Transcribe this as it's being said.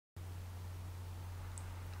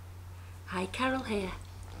Hi, Carol here.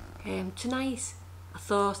 Tonight I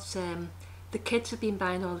thought the kids have been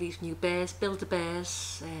buying all these new bears,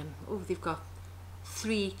 Build-A-Bears. They've got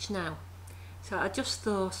 3 each now. So I just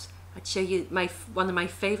thought I'd show you one of my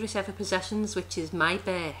favourite ever possessions, which is my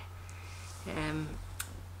bear.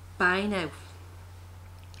 Bino,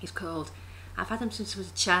 he's called. I've had him since I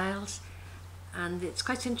was a child, and it's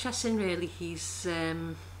quite interesting really. He's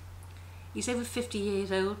over 50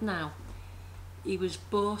 years old now. He was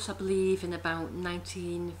bought, I believe, in about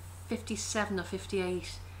 1957 or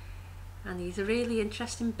 58, and he's a really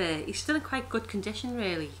interesting bear. He's still in quite good condition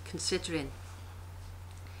really, considering.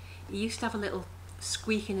 He used to have a little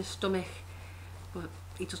squeak in his stomach, but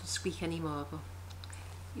he doesn't squeak anymore. But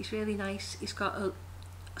he's really nice. He's got a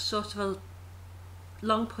sort of a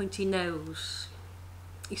long pointy nose.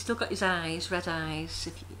 He's still got his eyes, red eyes,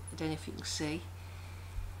 I don't know if you can see.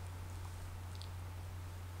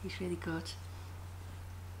 He's really good.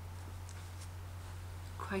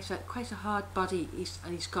 Quite a hard body,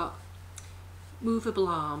 and he's got movable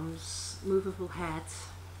arms, movable head,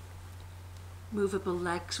 movable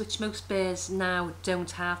legs, which most bears now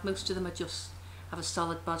don't have. Most of them just have a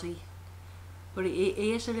solid body. But he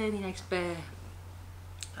is a really nice bear.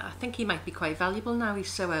 I think he might be quite valuable now. He's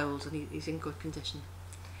so old and he's in good condition.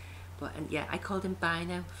 And yeah, I called him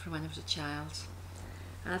Bino from when I was a child.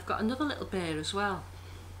 And I've got another little bear as well.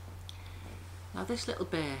 Now this little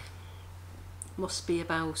bear must be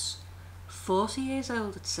about 40 years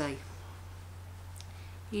old, I'd say.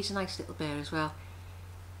 He's a nice little bear as well.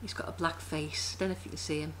 He's got a black face. I don't know if you can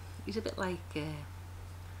see him. He's a bit like, I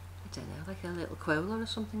don't know, like a little koala or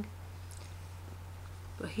something.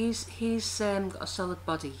 But he's got a solid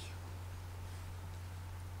body.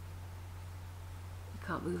 He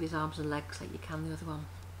can't move his arms and legs like you can the other one.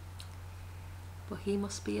 But he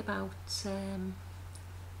must be about,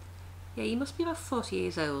 he must be about 40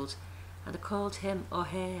 years old. And I called him or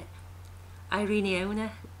her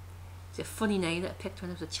Irene. It's a funny name that I picked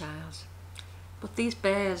when I was a child. But these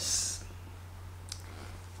bears,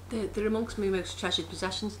 they're amongst my most treasured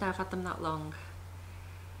possessions now. I've had them that long.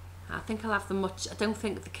 I think I'll have them much. I don't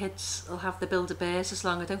think the kids will have the Build-A-Bears as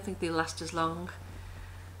long. I don't think they'll last as long.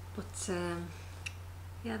 But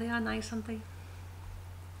yeah, they are nice, aren't they?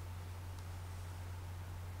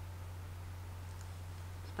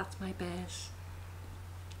 That's my bears.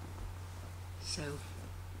 So,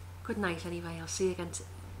 good night anyway. I'll see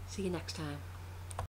you next time.